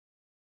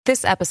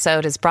This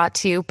episode is brought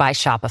to you by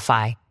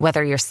Shopify.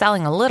 Whether you're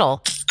selling a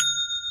little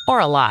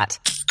or a lot,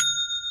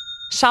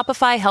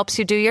 Shopify helps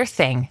you do your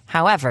thing,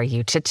 however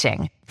you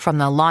cha-ching. From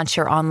the launch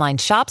your online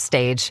shop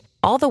stage,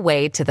 all the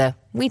way to the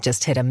we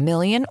just hit 1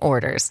 million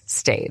orders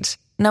stage.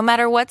 No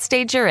matter what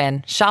stage you're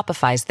in,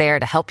 Shopify's there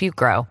to help you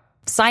grow.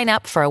 Sign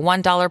up for a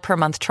 $1 per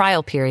month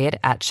trial period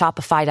at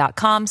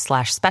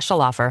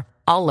shopify.com/special offer,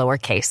 all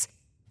lowercase.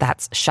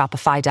 That's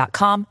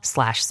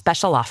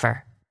shopify.com/special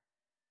offer.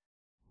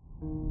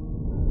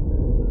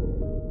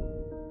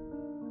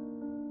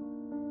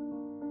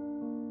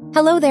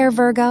 Hello there,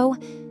 Virgo,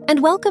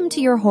 and welcome to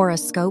your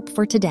horoscope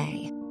for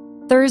today,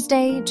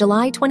 Thursday,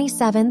 July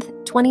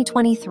 27th,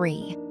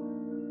 2023.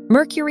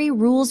 Mercury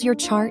rules your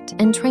chart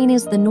and trine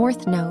is the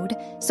North Node,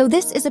 so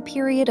this is a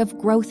period of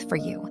growth for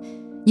you.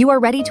 You are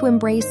ready to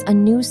embrace a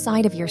new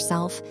side of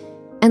yourself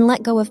and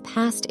let go of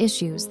past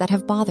issues that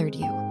have bothered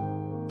you.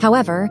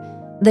 However,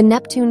 the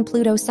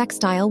Neptune-Pluto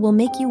sextile will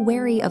make you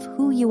wary of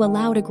who you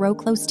allow to grow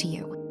close to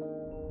you.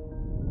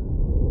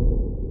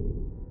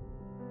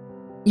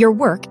 Your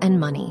work and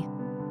money.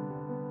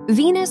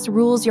 Venus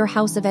rules your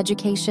house of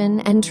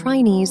education and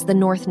trines the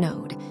North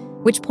Node,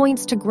 which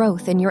points to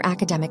growth in your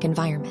academic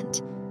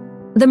environment.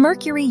 The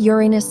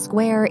Mercury-Uranus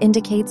square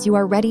indicates you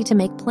are ready to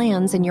make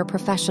plans in your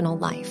professional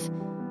life.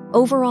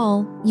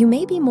 Overall, you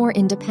may be more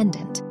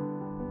independent.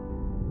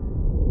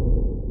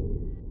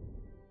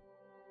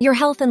 Your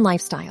health and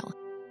lifestyle.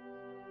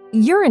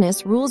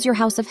 Uranus rules your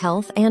house of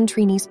health and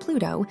trines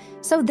Pluto,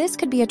 so this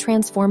could be a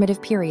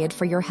transformative period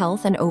for your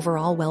health and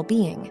overall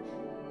well-being.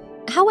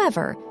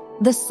 However,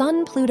 the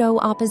Sun-Pluto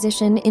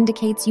opposition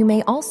indicates you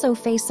may also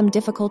face some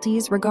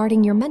difficulties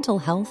regarding your mental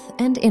health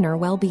and inner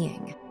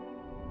well-being.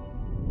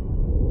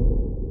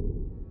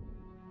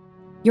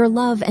 Your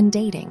love and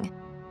dating.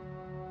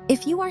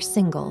 If you are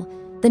single,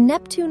 the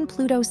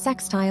Neptune-Pluto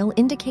sextile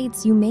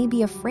indicates you may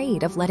be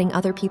afraid of letting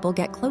other people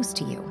get close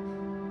to you.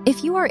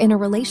 If you are in a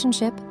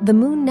relationship, the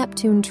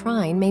Moon-Neptune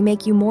trine may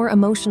make you more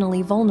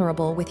emotionally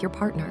vulnerable with your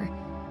partner.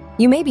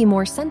 You may be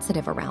more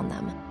sensitive around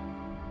them.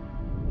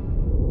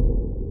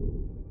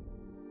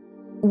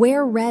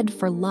 Wear red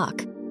for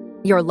luck.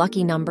 Your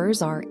lucky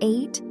numbers are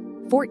 8,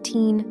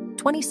 14,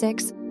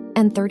 26,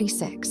 and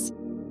 36.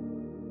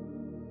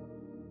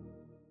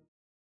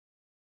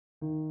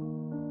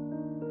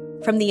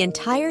 From the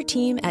entire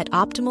team at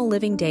Optimal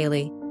Living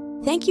Daily,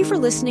 thank you for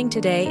listening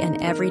today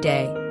and every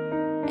day.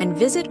 And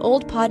visit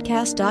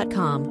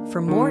oldpodcast.com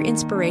for more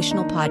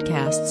inspirational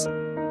podcasts.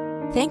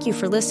 Thank you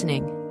for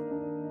listening.